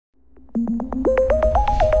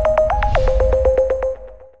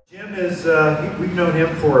is, we've known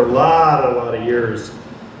him for a lot of years.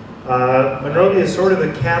 Monrovia is sort of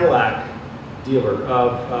a Cadillac dealer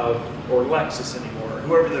or Lexus anymore,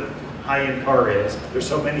 whoever the high-end car is. There's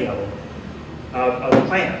so many of them, of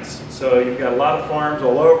plants. So you've got a lot of farms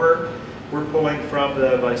all over. We're pulling from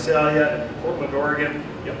the Visalia, Portland, Oregon,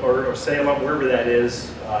 or Salem, wherever that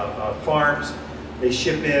is, farms. They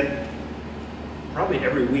ship in probably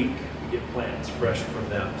every week. We get plants fresh from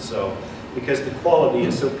them. So because the quality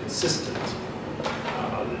is so consistent,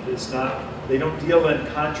 it's not. They don't deal in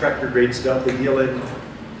contractor grade stuff. They deal in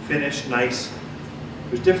finished, nice.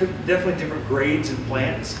 There's definitely different grades in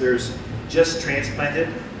plants. There's just transplanted.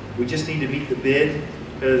 We just need to meet the bid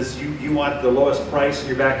because you want the lowest price in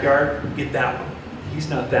your backyard. Get that one. He's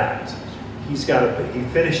not that. He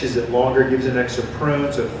finishes it longer, gives it an extra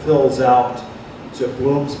prune, so it fills out, so it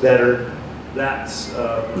blooms better. That's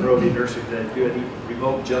Monrovia Nursery. That do any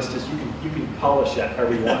remote justice. You can polish that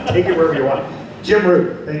however you want. Take it wherever you want. Jim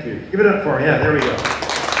Rupe, thank you. Give it up for him. Yeah, there we go.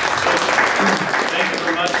 Thank you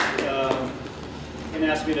very much. Ken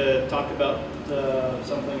asked me to talk about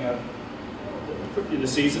something in the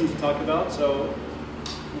season to talk about. So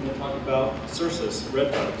I'm going to talk about Cercis,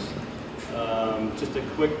 redbuds. Just a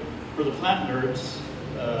quick, for the plant nerds,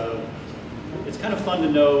 it's kind of fun to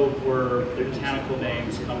know where the botanical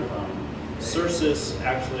names come from. Cercis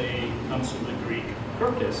actually comes from the Greek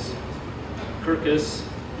Kirkis. Kirkis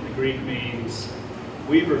in the Greek means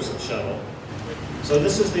weaver's shuttle. So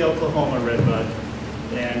this is the Oklahoma redbud,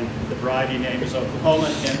 and the variety name is Oklahoma,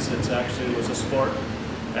 hence it actually was a sport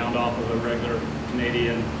found off of a regular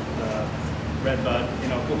Canadian redbud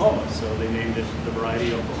in Oklahoma, so they named it the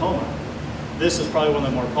variety Oklahoma. This is probably one of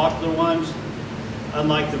the more popular ones.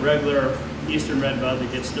 Unlike the regular eastern redbud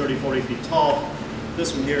that gets 30, 40 feet tall,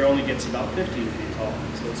 this one here only gets about 15 feet tall.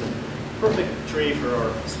 So it's a perfect tree for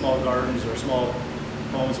our small gardens or small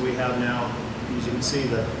homes we have now. As you can see,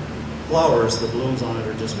 the flowers, the blooms on it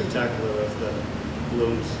are just spectacular with the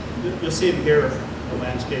blooms. You'll see them here, the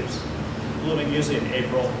landscapes blooming usually in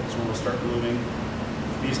April is when we'll start blooming.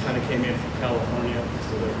 These kind of came in from California,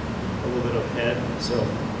 so they're a little bit ahead.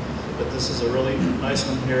 But this is a really nice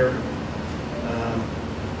one here.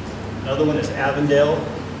 Another one is Avondale.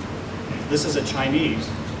 This is a Chinese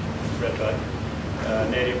redbud,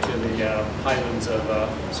 native to the highlands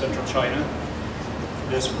of central China.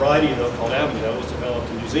 This variety, though, called Avondale, was developed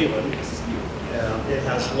in New Zealand. It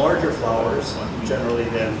has larger flowers, generally,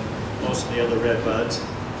 than most of the other redbuds.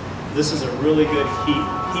 This is a really good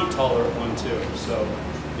heat-tolerant one, too. So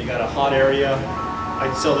you got a hot area.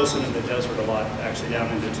 I sell this one in the desert a lot, actually down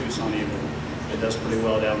into Tucson even. It does pretty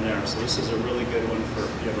well down there. So this is a really good one for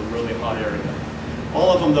if you have a really hot area. All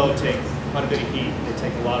of them, though, take quite a bit of heat. They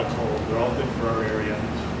take a lot of cold. They're all good for our area.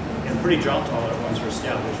 And pretty drought-tolerant ones are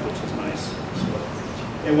established, which is nice. So,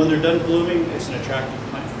 and when they're done blooming, it's an attractive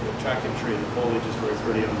plant, attractive tree. The foliage is very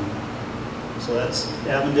pretty on them. So that's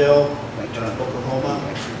Avondale, Oklahoma,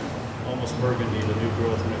 almost burgundy, the new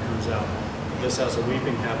growth when it comes out. This has a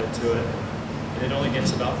weeping habit to it. And it only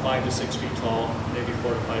gets about 5 to 6 feet tall, maybe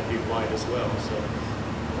 4 to 5 feet wide as well. So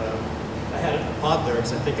I had it in a pot there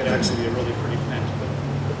because I think it'd actually be a really pretty plant to put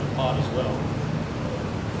in the pot as well.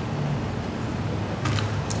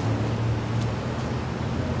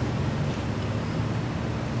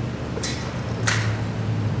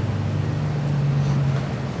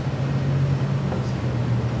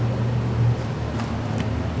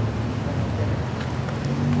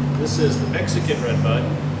 This is the Mexican redbud,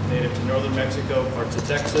 native to northern Mexico, parts of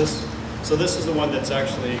Texas. So this is the one that's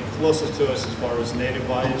actually closest to us as far as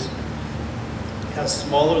native-wise. It has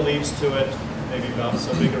smaller leaves to it, maybe about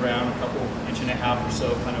so big around, a couple inch and a half or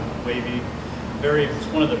so, kind of wavy. It's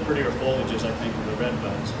one of the prettier foliages, I think, of the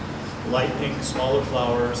redbuds. Light pink, smaller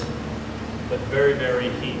flowers, but very, very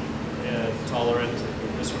heat tolerant.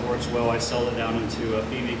 This one works well. I sell it down into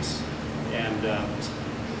Phoenix and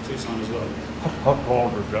Tucson as well. How tall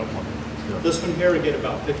does that one get? This one here would get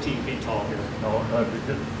about 15 feet tall here. No, as it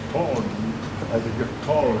gets taller,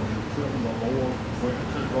 you trim the lower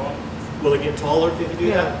branches off? Will it get taller if you do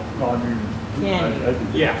that? No, I mean, as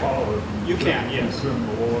it gets taller, you can, yes. You trim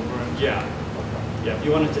the lower branches? Yeah. Yeah, if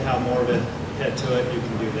you wanted to have more of a head to it, you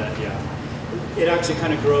can do that, yeah. It actually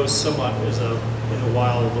kind of grows somewhat as in the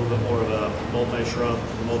wild, a little bit more of a multi-shrub,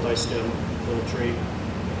 a multi-stem little tree.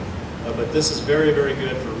 But this is very, very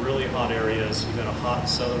good for really hot areas. You've got a hot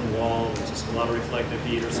southern wall with just a lot of reflective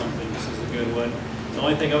heat or something. This is a good one. The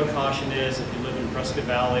only thing I would caution is if you live in Prescott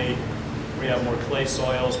Valley, where you have more clay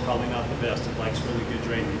soils, probably not the best. It likes really good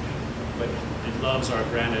drainage. But it loves our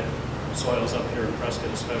granite soils up here in Prescott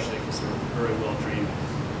especially because they're very well drained.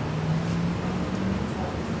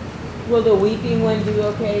 Will the weeping one do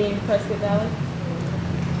okay in Prescott Valley?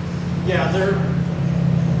 Yeah, they're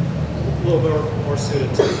a little bit more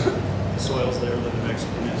suited to the soils there than the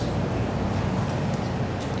Mexican is.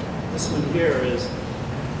 This one here is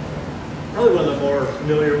probably one of the more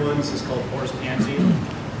familiar ones. It's called forest pansy.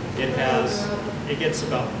 It gets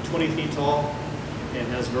about 20 feet tall and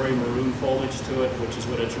has very maroon foliage to it, which is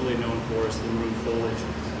what it's really known for, is the maroon foliage.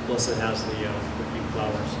 Plus it has the pink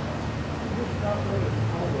flowers.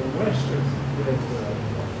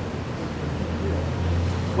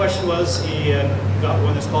 The question was, he got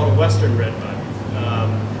one that's called a western redbud.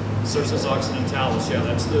 Cercis occidentalis, yeah,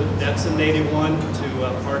 that's the native one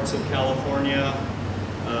to parts of California,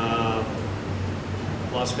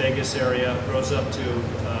 Las Vegas area. Grows up to,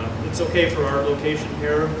 it's okay for our location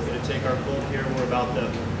here. We're going to take our cold here. We're about the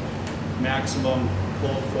maximum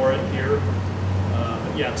cold for it here.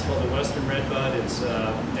 But yeah, it's called the western redbud. It's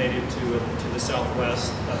native to the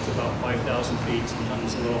southwest, up to about 5,000 feet,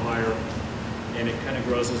 sometimes a little higher. And it kind of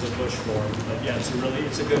grows as a bush form. But yeah, it's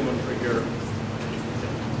a good one for here.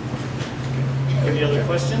 Any other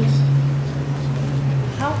questions?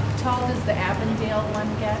 How tall does the Avondale one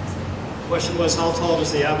get? Question was, how tall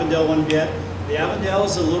does the Avondale one get? The Avondale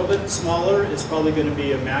is a little bit smaller. It's probably going to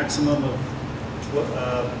be a maximum of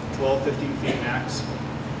 12, 15 feet max.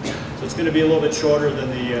 So it's going to be a little bit shorter than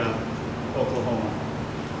the Oklahoma.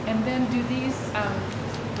 And then do these,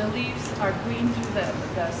 the leaves are green through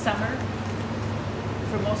the summer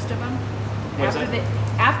for most of them? What's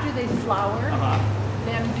After they flower,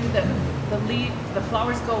 then do the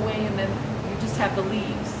flowers go away and then you just have the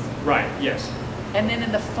leaves? Right, yes. And then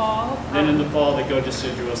in the fall? Then in the fall they go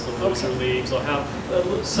deciduous, they'll lose their leaves. They'll have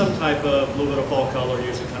some type of, little bit of fall color,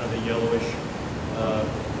 usually kind of a yellowish,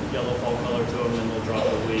 yellow fall color to them, and they'll drop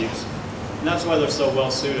their leaves. And that's why they're so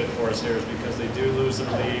well suited for us here, is because they do lose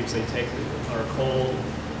their leaves, they take our cold,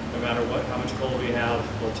 no matter how much cold we have,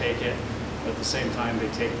 they'll take it. But at the same time, they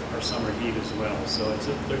take our summer heat as well. So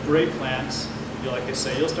they're great plants. Like I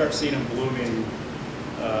say, you'll start seeing them blooming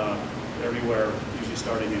everywhere, usually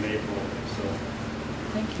starting in April. So.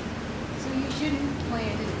 Thank you. So you shouldn't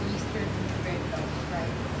plant an eastern redbud,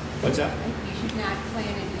 right? What's that? You should not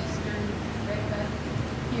plant an eastern redbud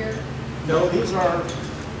here. No, these are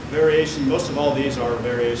variations. Most of all these are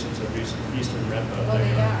variations of eastern redbud. Well,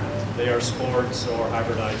 they are. They are sports or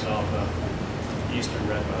hybridized off of eastern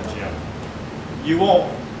redbuds, yeah. You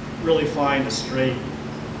won't really find a straight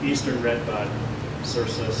eastern redbud,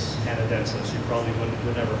 Cercis canadensis. You probably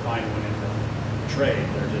would never find one in the trade.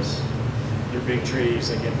 They're big trees,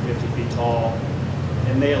 they get 50 feet tall,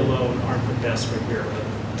 and they alone aren't the best for here. But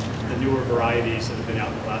the newer varieties that have been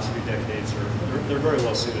out in the last few decades they're very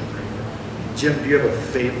well suited for here. Jim, do you have a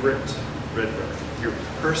favorite redbud? Your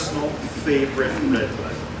personal favorite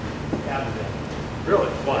redbud? Avondale. Really?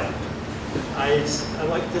 Why? I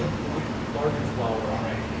like the larger flower on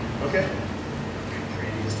it. Okay.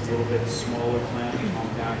 Just a little bit smaller plant,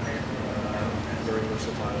 compact, very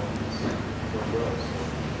versatile for growth.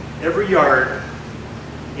 Every yard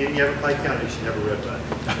in Yavapai County should have a redbud.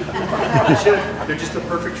 They should. They're just the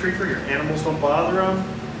perfect tree for your animals. Don't bother them.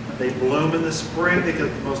 They bloom in the spring. They get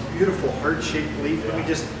the most beautiful heart-shaped leaf. Let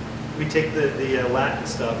me take the Latin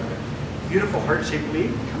stuff. Beautiful heart-shaped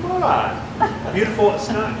leaf. Come on. Beautiful. It's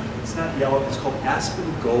not yellow. It's called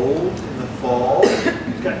aspen gold in the fall.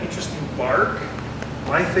 It's got interesting bark.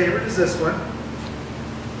 My favorite is this one.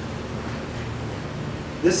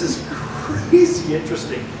 This is crazy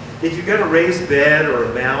interesting. If you've got a raised bed or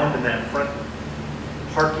a mound in that front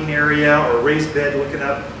parking area, or a raised bed looking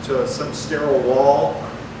up to some sterile wall,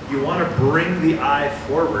 you want to bring the eye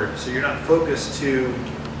forward so you're not focused to,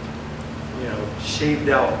 shaved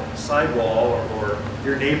out sidewall or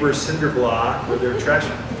your neighbor's cinder block or their trash.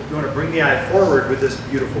 You want to bring the eye forward with this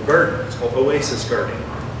beautiful garden. It's called oasis gardening.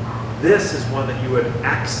 This is one that you would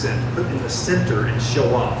accent, put in the center and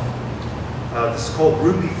show off. This is called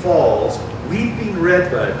Ruby Falls. Weeping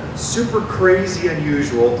redbud, super crazy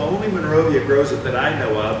unusual. Only Monrovia grows it that I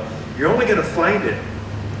know of. You're only going to find it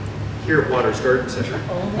here at Waters Garden Center.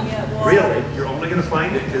 Only at Waters. Really, you're only going to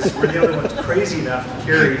find it because we're the only ones crazy enough to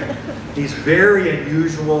carry these very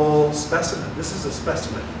unusual specimens. This is a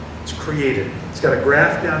specimen. It's created. It's got a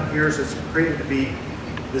graft down here, so it's created to be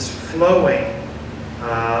this flowing.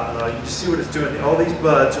 You just see what it's doing. All these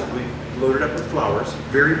buds will be loaded up with flowers,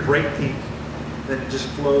 very bright pink. Then it just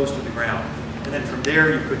flows to the ground. And then from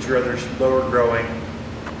there, you put your other lower growing,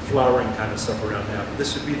 flowering kind of stuff around that. But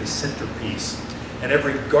this would be the centerpiece. And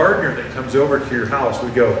every gardener that comes over to your house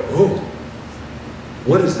would go, oh,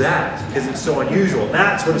 what is that? Because it's so unusual. And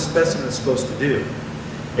that's what a specimen is supposed to do.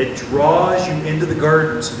 It draws you into the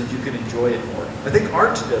garden so that you can enjoy it more. I think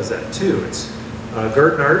art does that too. It's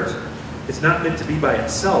garden art. It's not meant to be by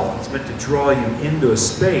itself. It's meant to draw you into a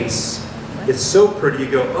space. It's so pretty, you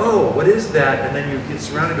go, oh, what is that? And then you get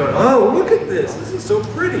surrounded going, oh, look at this. This is so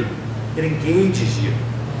pretty. It engages you.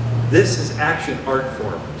 This is action art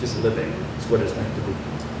form, just living. It's what it's meant to be.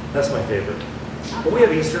 That's my favorite. But we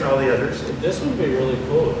have Easter and all the others. This would be really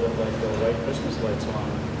cool with like the white Christmas lights on.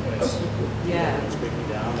 And it's, Yeah. It's bringing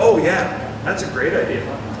down. Oh yeah, that's a great idea.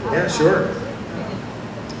 Yeah, sure.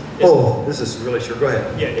 Oh, this is really short. Go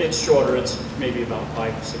ahead. Yeah, it's shorter. It's maybe about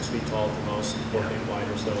 5 to 6 feet tall at the most, 4 feet wide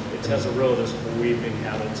or so. It has a real this weeping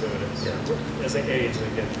habit to it. It's, as they age,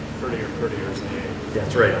 they get prettier and prettier as they age.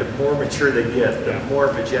 That's right. The more mature they get, the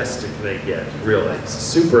more majestic they get. Really, it's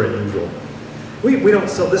super unusual. We don't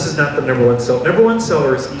sell. This is not the #1 seller. #1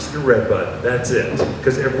 seller is Eastern Redbud. That's it,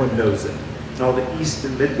 because everyone knows it. And all the East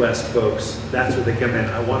and Midwest folks, that's where they come in.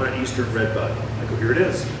 I want an Eastern Redbud. I go, here it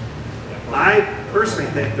is. I personally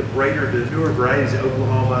think the brighter, the newer varieties, the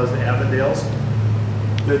Oklahomas, the Avondales,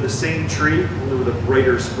 they're the same tree, only with a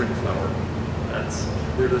brighter spring flower.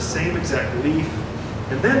 They're the same exact leaf.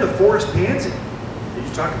 And then the forest pansy. Did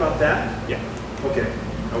you talk about that? Yeah. Okay,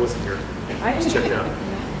 I wasn't here. I Just check it out.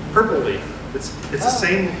 Purple leaf. It's the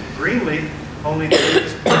same green leaf, only the leaf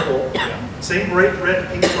is purple. Same bright red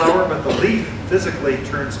pink flower, but the leaf physically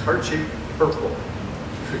turns heart-shaped purple.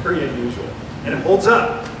 Very unusual. And it holds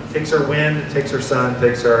up. Takes our wind, it takes our sun,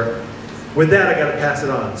 takes our... With that, I got to pass it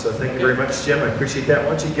on. So thank you very much, Jim. I appreciate that. Why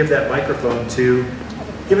don't you give that microphone to...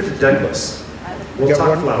 Give it to Douglas. We'll Got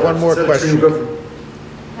talk flowers. one more Instead of tree, question. we'll go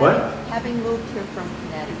from- What? Having moved here from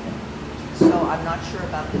Connecticut, so I'm not sure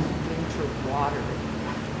about this winter watering.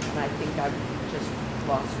 And I think I've just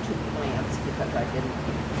lost 2 plants because I didn't.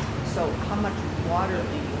 So how much water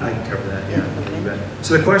do you I can cover that, in yeah. the You bet. winter?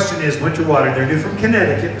 So the question is winter watering. They're new from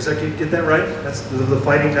Connecticut. Is that, get that right? That's the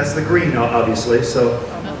fighting, that's the green, obviously. So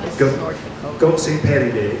Oh, no, this Go- is North Dakota. go St.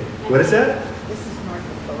 Patty Day. What is that? This is North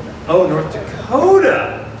Dakota. Oh, North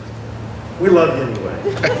Dakota. We love you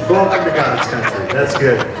anyway. Welcome to God's country. That's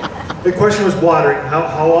good. The question was watering.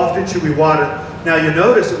 How often should we water? Now you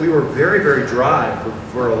notice that we were very, very dry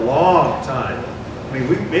for a long time. I mean,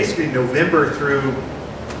 we basically November through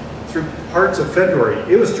parts of February,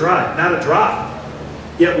 it was dry, not a drop.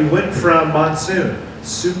 Yet we went from monsoon,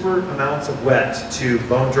 super amounts of wet, to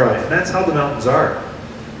bone dry. And that's how the mountains are.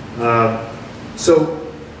 So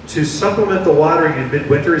to supplement the watering in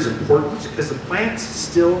midwinter is important because the plants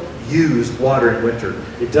still use water in winter.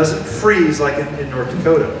 It doesn't freeze like in North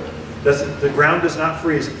Dakota. The ground does not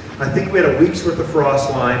freeze. I think we had a week's worth of frost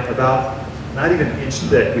line, about not even an inch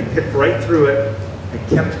thick. We picked right through it and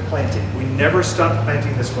kept planting. We never stopped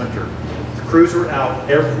planting this winter. The crews were out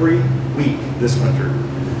every week this winter.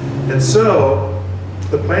 And so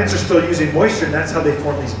the plants are still using moisture, and that's how they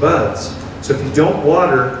form these buds. So if you don't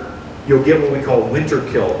water, you'll get what we call winter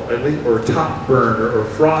kill, or top burn, or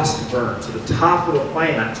frost burn. So the top of the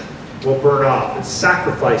plant will burn off. It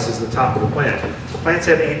sacrifices the top of the plant. The plants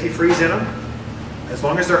have antifreeze in them. As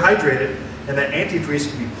long as they're hydrated, and that antifreeze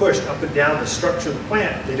can be pushed up and down the structure of the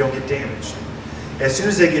plant, they don't get damaged. As soon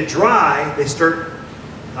as they get dry, they start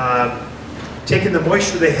taking the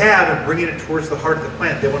moisture they have and bringing it towards the heart of the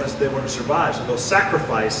plant. They want to survive, so they'll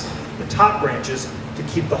sacrifice the top branches to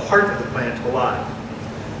keep the heart of the plant alive.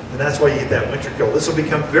 And that's why you get that winter kill. This will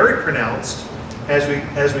become very pronounced as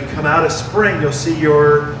we come out of spring. You'll see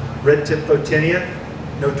your red-tip photinia,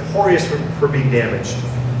 notorious for being damaged.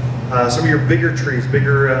 Some of your bigger trees,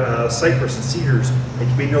 bigger cypress and cedars, they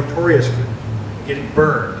can be notorious for getting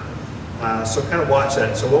burned. So kind of watch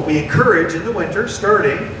that. So what we encourage in the winter,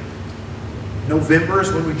 starting November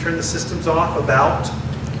is when we turn the systems off, about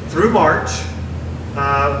through March,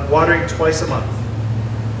 watering twice a month,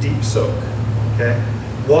 deep soak, okay?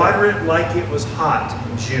 Water it like it was hot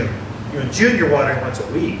in June. In June you're watering once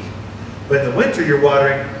a week, but in the winter you're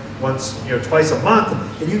watering once, twice a month,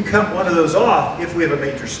 and you can cut one of those off if we have a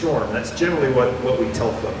major storm. That's generally what we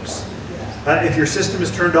tell folks. If your system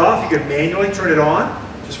is turned off, you can manually turn it on,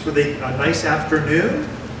 just for a nice afternoon,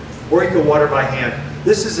 or you can water by hand.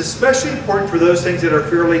 This is especially important for those things that are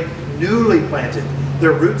fairly newly planted.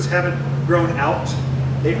 Their roots haven't grown out.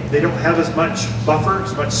 They don't have as much buffer,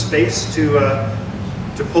 as much space to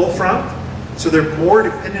pull from, so they're more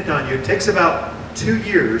dependent on you. It takes about 2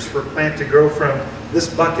 years for a plant to grow from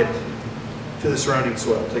this bucket to the surrounding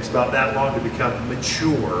soil. It takes about that long to become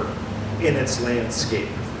mature in its landscape.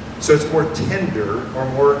 So it's more tender or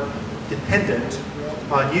more dependent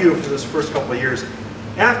on you for those first couple of years.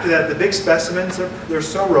 After that, the big specimens, they're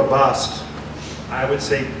so robust, I would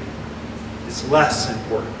say it's less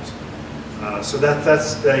important. So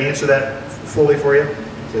that's, did I answer that fully for you?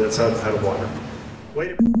 Okay, that's how to water.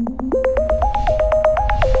 Wait a minute.